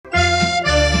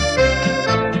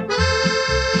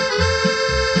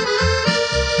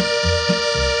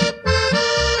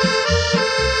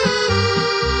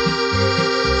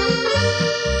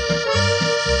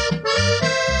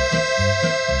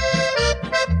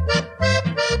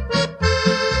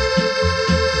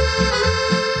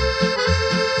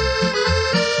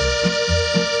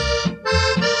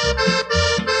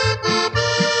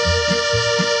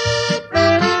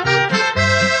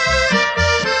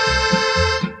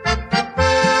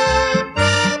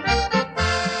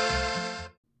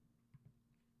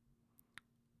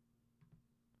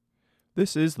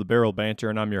This is the Barrel Banter,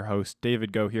 and I'm your host,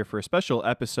 David Go, here for a special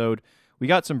episode. We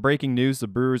got some breaking news. The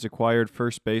Brewers acquired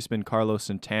first baseman Carlos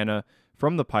Santana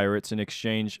from the Pirates in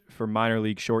exchange for minor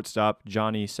league shortstop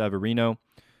Johnny Severino.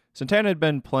 Santana had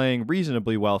been playing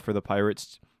reasonably well for the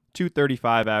Pirates,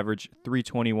 235 average,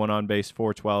 321 on base,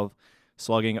 412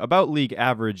 slugging, about league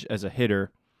average as a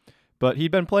hitter. But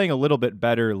he'd been playing a little bit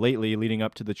better lately leading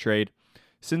up to the trade.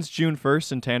 Since June 1st,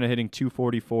 Santana hitting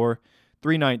 244,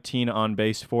 319 on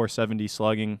base, 470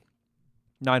 slugging,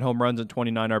 9 home runs and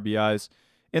 29 RBIs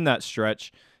in that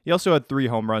stretch. He also had 3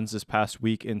 home runs this past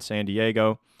week in San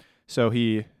Diego, so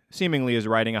he seemingly is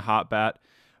riding a hot bat.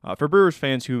 For Brewers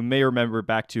fans who may remember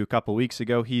back to a couple weeks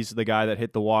ago, he's the guy that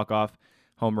hit the walk-off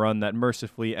home run that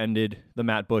mercifully ended the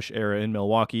Matt Bush era in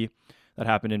Milwaukee. That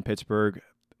happened in Pittsburgh.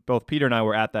 Both Peter and I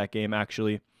were at that game,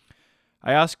 actually.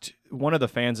 I asked one of the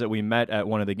fans that we met at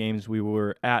one of the games we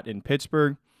were at in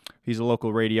Pittsburgh. He's a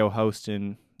local radio host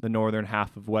in the northern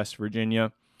half of West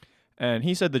Virginia. And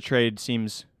he said the trade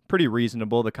seems pretty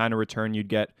reasonable, the kind of return you'd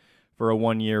get for a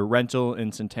one-year rental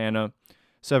in Santana.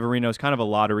 Severino's kind of a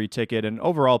lottery ticket, and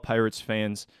overall Pirates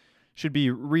fans should be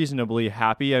reasonably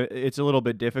happy. It's a little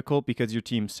bit difficult because your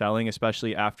team's selling,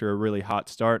 especially after a really hot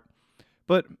start.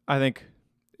 But I think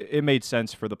it made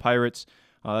sense for the Pirates.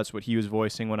 That's what he was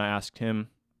voicing when I asked him.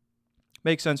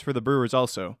 Makes sense for the Brewers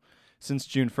also. Since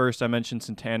June 1st, I mentioned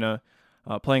Santana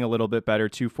playing a little bit better,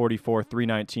 244,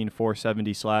 319,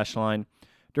 470 slash line.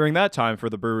 During that time for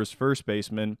the Brewers' first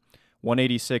baseman,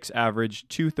 186 average,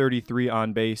 233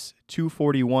 on base,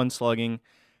 241 slugging,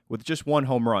 with just 1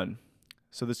 home run.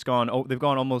 So they've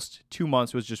gone almost 2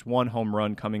 months with just 1 home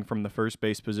run coming from the first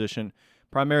base position,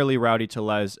 primarily Rowdy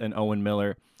Tellez and Owen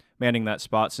Miller manning that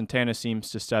spot. Santana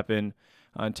seems to step in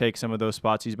and take some of those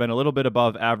spots. He's been a little bit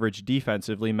above average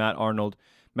defensively. Matt Arnold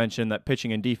mentioned that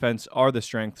pitching and defense are the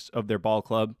strengths of their ball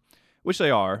club, which they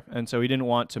are, and so he didn't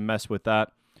want to mess with that.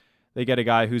 They get a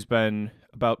guy who's been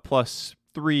about plus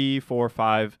 3, 4,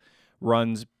 5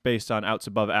 runs based on outs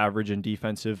above average and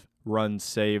defensive runs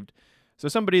saved. So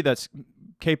somebody that's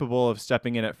capable of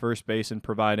stepping in at first base and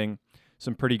providing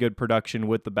some pretty good production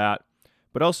with the bat,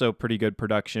 but also pretty good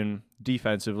production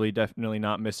defensively, definitely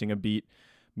not missing a beat,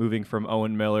 moving from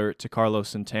Owen Miller to Carlos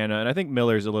Santana. And I think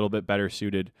Miller's a little bit better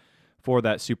suited for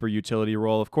that super utility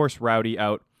role. Of course, Rowdy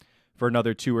out for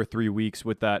another 2 or 3 weeks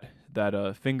with that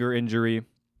finger injury.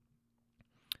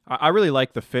 I really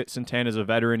like the fit. Santana's a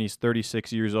veteran. He's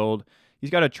 36 years old. He's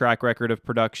got a track record of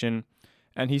production,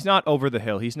 and he's not over the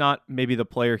hill. He's not maybe the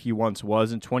player he once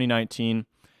was. In 2019,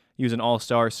 he was an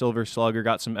all-star, Silver Slugger,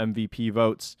 got some MVP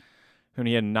votes, and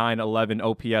he had 911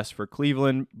 OPS for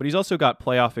Cleveland. But he's also got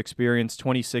playoff experience,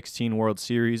 2016 World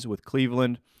Series with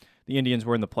Cleveland. The Indians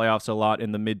were in the playoffs a lot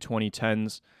in the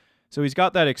mid-2010s. So he's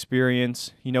got that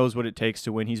experience. He knows what it takes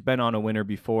to win. He's been on a winner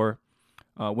before,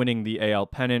 winning the AL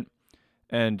pennant.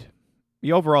 And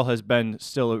he overall has been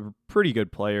still a pretty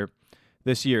good player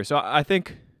this year. So I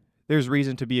think there's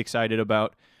reason to be excited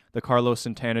about the Carlos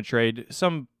Santana trade.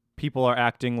 Some people are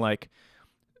acting like,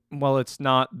 well, it's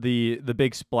not the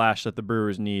big splash that the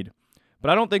Brewers need. But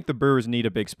I don't think the Brewers need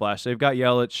a big splash. They've got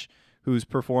Yelich, who's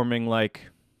performing like,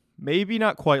 maybe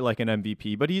not quite like an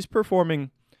MVP, but he's performing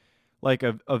like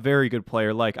a very good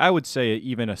player, like I would say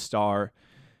even a star.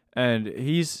 And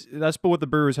that's what the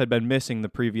Brewers had been missing the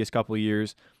previous couple of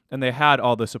years. And they had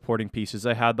all the supporting pieces.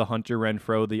 They had the Hunter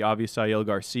Renfroe, the Avisail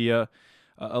Garcia,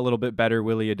 a little bit better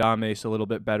Willy Adames, a little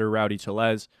bit better Rowdy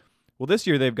Tellez. Well, this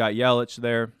year they've got Yelich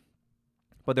there,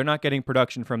 but they're not getting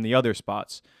production from the other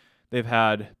spots. They've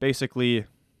had basically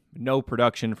no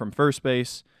production from first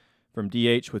base, from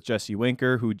DH with Jesse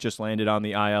Winker, who just landed on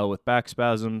the IL with back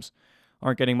spasms.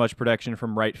 Aren't getting much production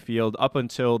from right field up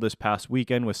until this past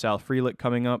weekend with Sal Frelick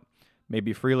coming up.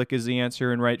 Maybe Frelick is the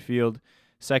answer in right field.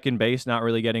 Second base, not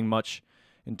really getting much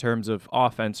in terms of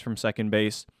offense from second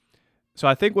base. So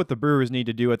I think what the Brewers need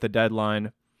to do at the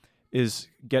deadline is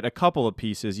get a couple of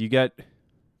pieces. You get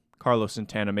Carlos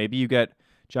Santana. Maybe you get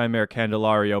Jaimer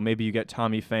Candelario. Maybe you get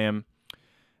Tommy Pham.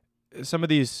 Some of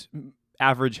these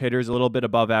average hitters, a little bit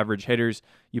above average hitters,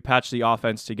 you patch the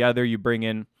offense together, you bring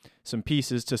in some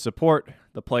pieces to support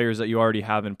the players that you already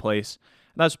have in place.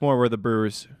 And that's more where the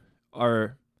Brewers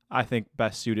are, I think,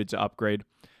 best suited to upgrade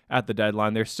at the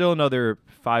deadline. There's still another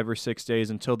 5 or 6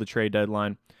 days until the trade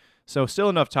deadline. So still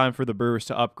enough time for the Brewers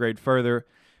to upgrade further,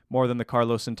 more than the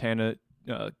Carlos Santana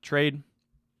trade.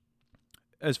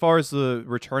 As far as the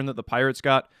return that the Pirates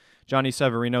got, Johnny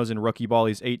Severino's in rookie ball.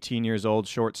 He's 18 years old,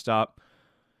 shortstop.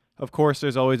 Of course,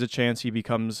 there's always a chance he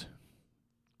becomes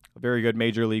a very good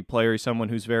major league player. He's someone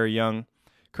who's very young.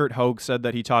 Kurt Hogue said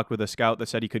that he talked with a scout that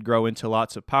said he could grow into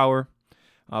lots of power.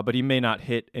 but he may not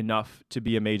hit enough to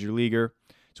be a major leaguer.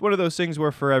 It's one of those things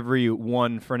where for every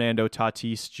one Fernando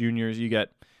Tatis Jr., you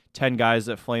get 10 guys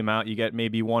that flame out. You get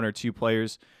maybe one or two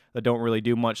players that don't really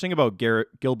do much. Think about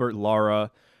Gilbert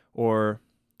Lara or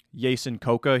Jason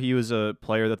Coca. He was a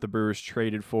player that the Brewers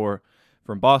traded for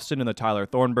from Boston in the Tyler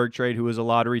Thornburg trade, who was a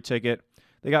lottery ticket.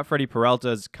 They got Freddie Peralta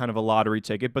as kind of a lottery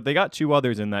ticket, but they got two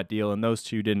others in that deal, and those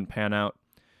two didn't pan out.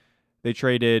 They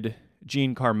traded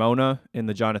Gene Carmona in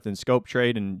the Jonathan Scope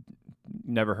trade and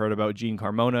never heard about Gene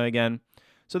Carmona again.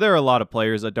 So there are a lot of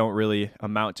players that don't really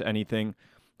amount to anything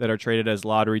that are traded as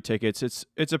lottery tickets.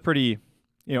 It's a pretty,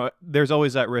 there's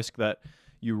always that risk that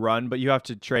you run, but you have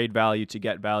to trade value to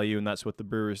get value, and that's what the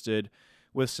Brewers did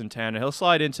with Santana. He'll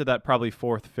slide into that probably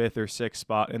 4th, 5th, or 6th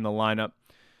spot in the lineup.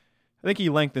 I think he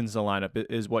lengthens the lineup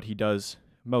is what he does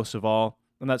most of all,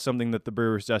 and that's something that the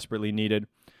Brewers desperately needed.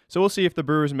 So we'll see if the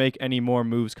Brewers make any more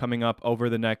moves coming up over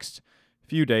the next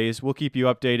few days. We'll keep you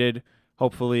updated.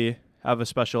 Hopefully have a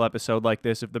special episode like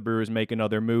this if the Brewers make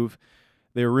another move.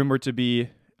 They're rumored to be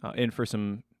in for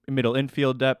some middle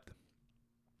infield depth.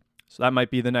 So that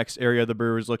might be the next area the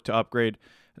Brewers look to upgrade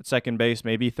at second base,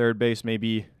 maybe third base,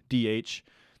 maybe DH.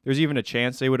 There's even a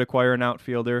chance they would acquire an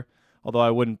outfielder, although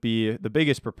I wouldn't be the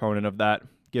biggest proponent of that,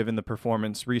 given the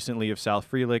performance recently of Sal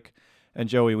Frelick and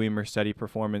Joey Wiemer's steady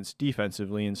performance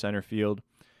defensively in center field.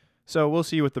 So we'll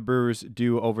see what the Brewers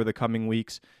do over the coming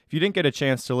weeks. If you didn't get a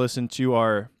chance to listen to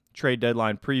our trade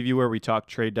deadline preview where we talk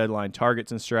trade deadline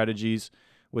targets and strategies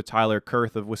with Tyler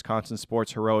Kurth of Wisconsin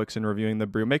Sports Heroics and reviewing the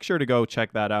Brew, make sure to go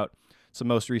check that out. It's the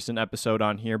most recent episode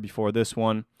on here before this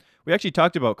one. We actually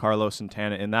talked about Carlos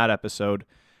Santana in that episode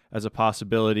as a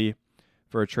possibility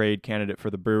for a trade candidate for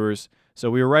the Brewers.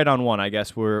 So we were right on one, I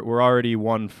guess. We're already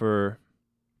one for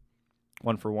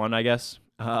one, I guess.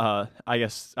 I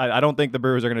don't think the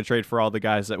Brewers are going to trade for all the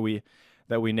guys that we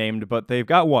named, but they've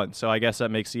got one. So I guess that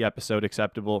makes the episode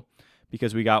acceptable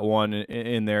because we got one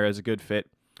in there as a good fit.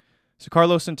 So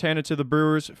Carlos Santana to the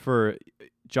Brewers for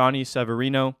Johnny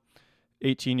Severino,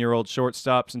 18-year-old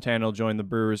shortstop. Santana will join the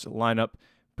Brewers lineup,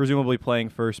 presumably playing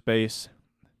first base.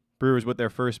 Brewers with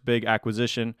their first big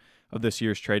acquisition of this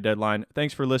year's trade deadline.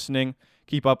 Thanks for listening.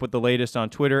 Keep up with the latest on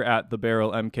Twitter at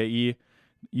TheBarrelMKE,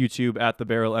 YouTube at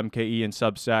TheBarrelMKE, and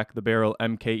Substack,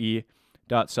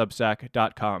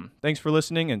 TheBarrelMKE.substack.com. Thanks for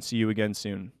listening, and see you again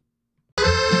soon.